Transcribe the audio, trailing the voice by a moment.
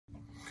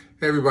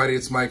Hey everybody,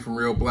 it's Mike from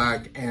Real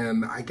Black,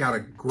 and I got a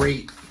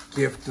great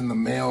gift in the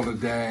mail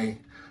today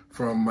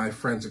from my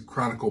friends at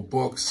Chronicle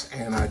Books,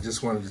 and I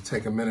just wanted to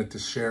take a minute to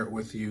share it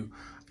with you.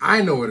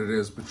 I know what it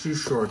is, but you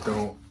sure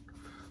don't.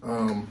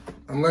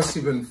 Unless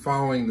you've been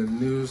following the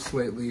news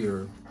lately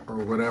or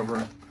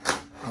whatever,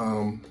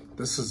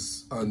 this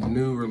is a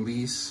new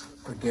release,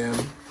 again,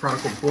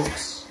 Chronicle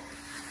Books.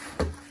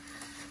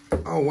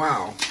 Oh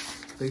wow,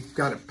 they've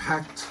got it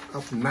packed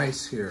up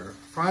nice here.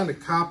 Find a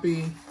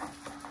copy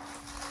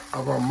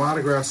of our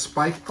monograph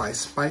Spike by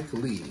Spike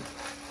Lee,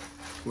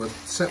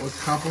 sent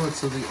with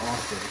compliments of the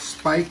author.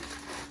 Spike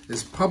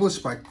is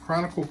published by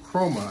Chronicle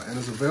Chroma and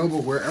is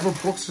available wherever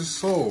books are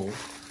sold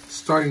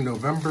starting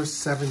November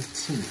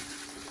 17th.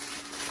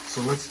 So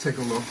let's take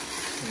a look.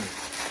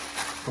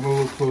 Come a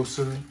little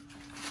closer.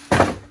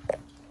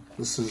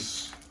 This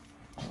is,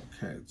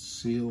 okay, it's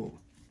sealed.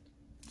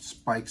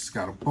 Spike's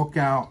got a book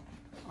out.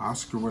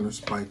 Oscar winner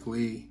Spike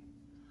Lee.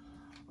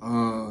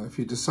 If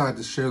you decide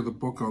to share the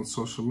book on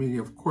social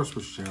media, of course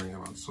we're sharing it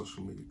on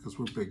social media because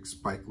we're big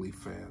Spike Lee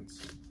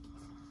fans.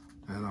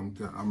 And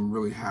I'm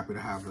really happy to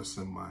have this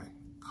in my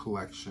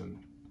collection.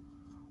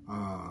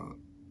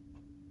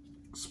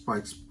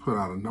 Spike's put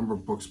out a number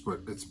of books,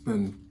 but it's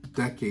been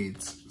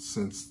decades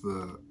since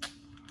the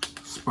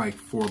Spike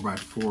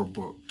 4x4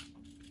 book,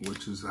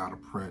 which is out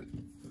of print.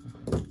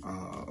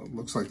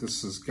 Looks like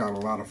this has got a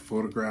lot of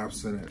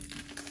photographs in it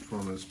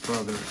from his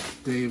brother,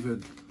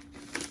 David.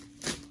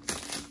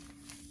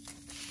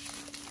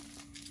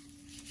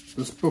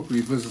 This book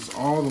revisits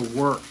all the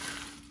work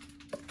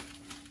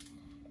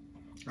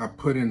I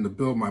put in to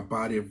build my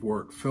body of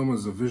work. Film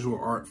is a visual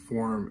art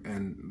form,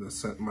 and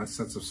my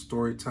sense of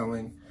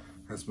storytelling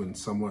has been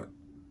somewhat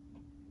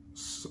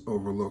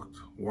overlooked.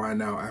 Why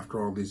now,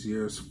 after all these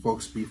years,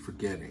 folks be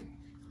forgetting?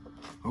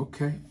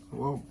 Okay,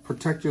 well,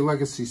 protect your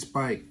legacy,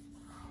 Spike.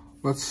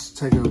 Let's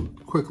take a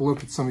quick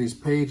look at some of these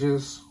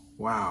pages.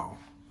 Wow,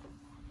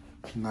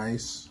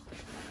 nice.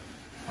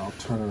 I'll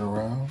turn it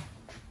around.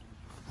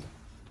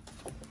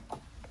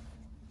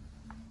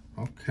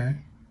 Okay,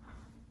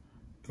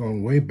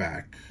 going way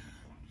back.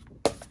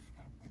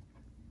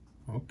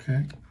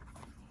 Okay,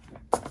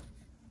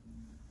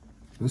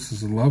 this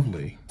is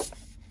lovely.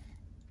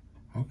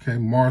 Okay,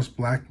 Morris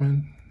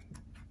Blackman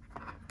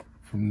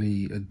from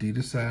the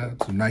Adidas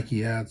ads,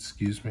 Nike ads,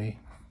 excuse me.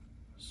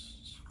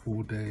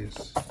 School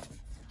days.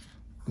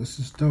 This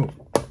is dope.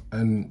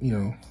 And, you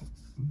know,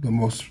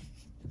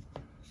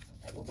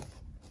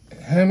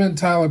 him and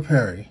Tyler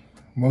Perry,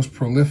 most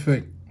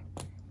prolific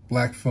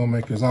Black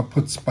filmmakers. I'll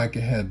put Spike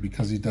ahead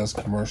because he does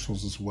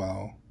commercials as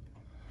well.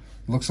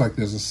 Looks like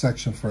there's a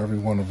section for every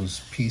one of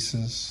his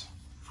pieces.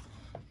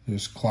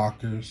 There's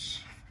clockers.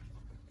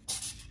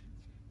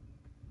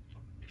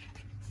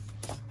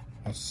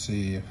 Let's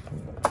see.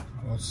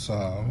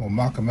 Well,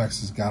 Malcolm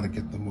X has got to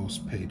get the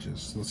most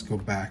pages. Let's go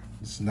back.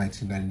 This is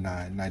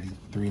 1999,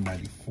 93,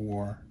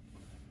 94.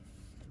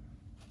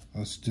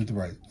 Let's do the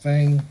right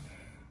thing.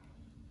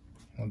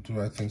 Do the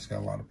right thing's got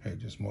a lot of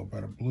pages. More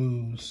Better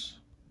Blues.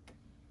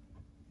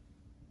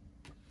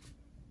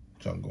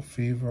 Jungle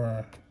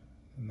Fever,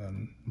 and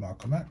then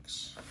Malcolm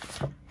X.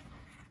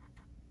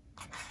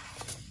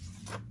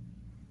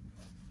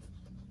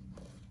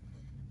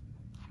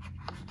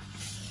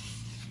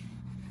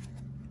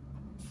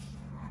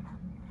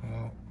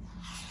 Well,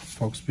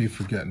 folks be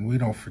forgetting. We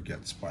don't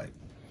forget Spike.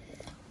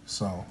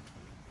 So,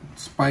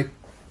 Spike,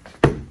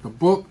 the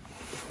book,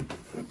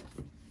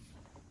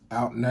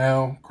 out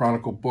now,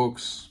 Chronicle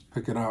Books.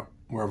 Pick it up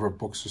wherever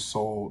books are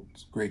sold.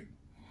 It's a great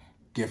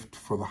gift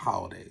for the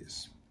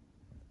holidays.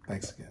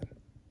 Thanks again.